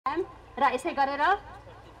र यसै गरेर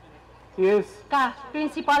Yes. का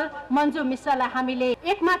प्रिन्सिपल मन्जु मिश्रालाई हामीले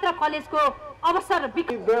एकमात्र कलेजको अवसर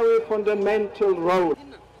Very fundamental role.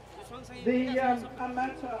 A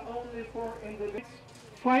matter only for individuals.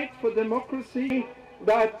 Fight for democracy,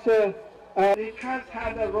 that it has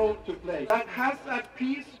had a role to play. That has a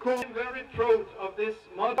peace corps. Very proud of this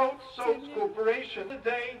model, South cooperation.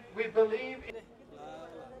 Today we believe in.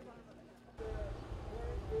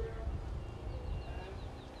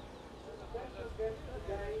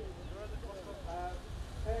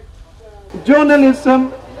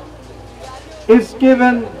 Journalism is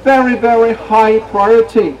given very, very high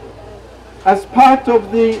priority as part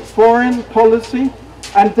of the foreign policy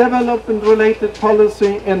and development-related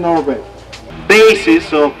policy in Norway.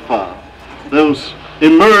 Basis of those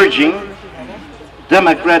emerging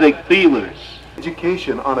democratic pillars.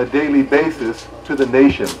 Education on a daily basis to the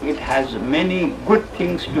nation. It has many good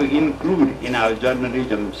things to include in our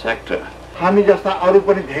journalism sector. हामी जस्ता अरु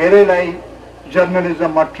पनि धेरैलाई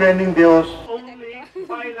जर्नलिजममा training दियोस्.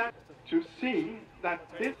 To see that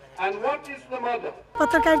this and what is the mother?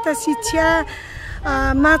 पत्रकारिता शिक्षा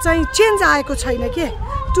मा चाहिँ change आएको छैन के.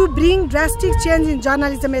 To bring drastic change in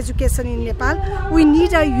journalism education in Nepal, we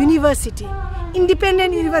need a university.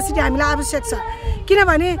 Independent university हामीलाई आवश्यक छ.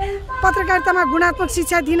 किनभने पत्रकारितामा गुणात्मक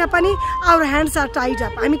शिक्षा दिन पनि our hands are tied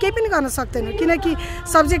up. हामी केही पनि गर्न सक्दैनौँ किनकि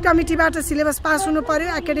सब्जेक्ट कमिटीबाट सिलेबस पास हुनु पर्यो,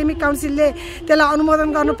 एकाडेमिक काउन्सिलले त्यसलाई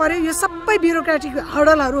अनुमोदन गर्नु पर्यो. यो सबै ब्युरोक्रेटिक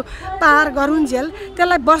हर्डलहरू पार गरुन्जेल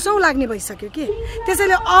त्यसलाई वर्षौं लाग्ने भइसक्यो के.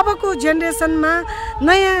 त्यसैले अबको जेनेरेसनमा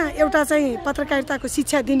नयाँ एउटा चाहिँ पत्रकारिताको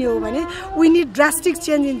शिक्षा दिने हो भने we need drastic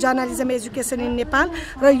change in journalism education in Nepal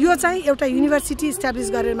र यो चाहिँ एउटा युनिभर्सिटी इस्टाब्लिश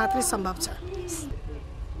गरेर मात्रै सम्भव छ.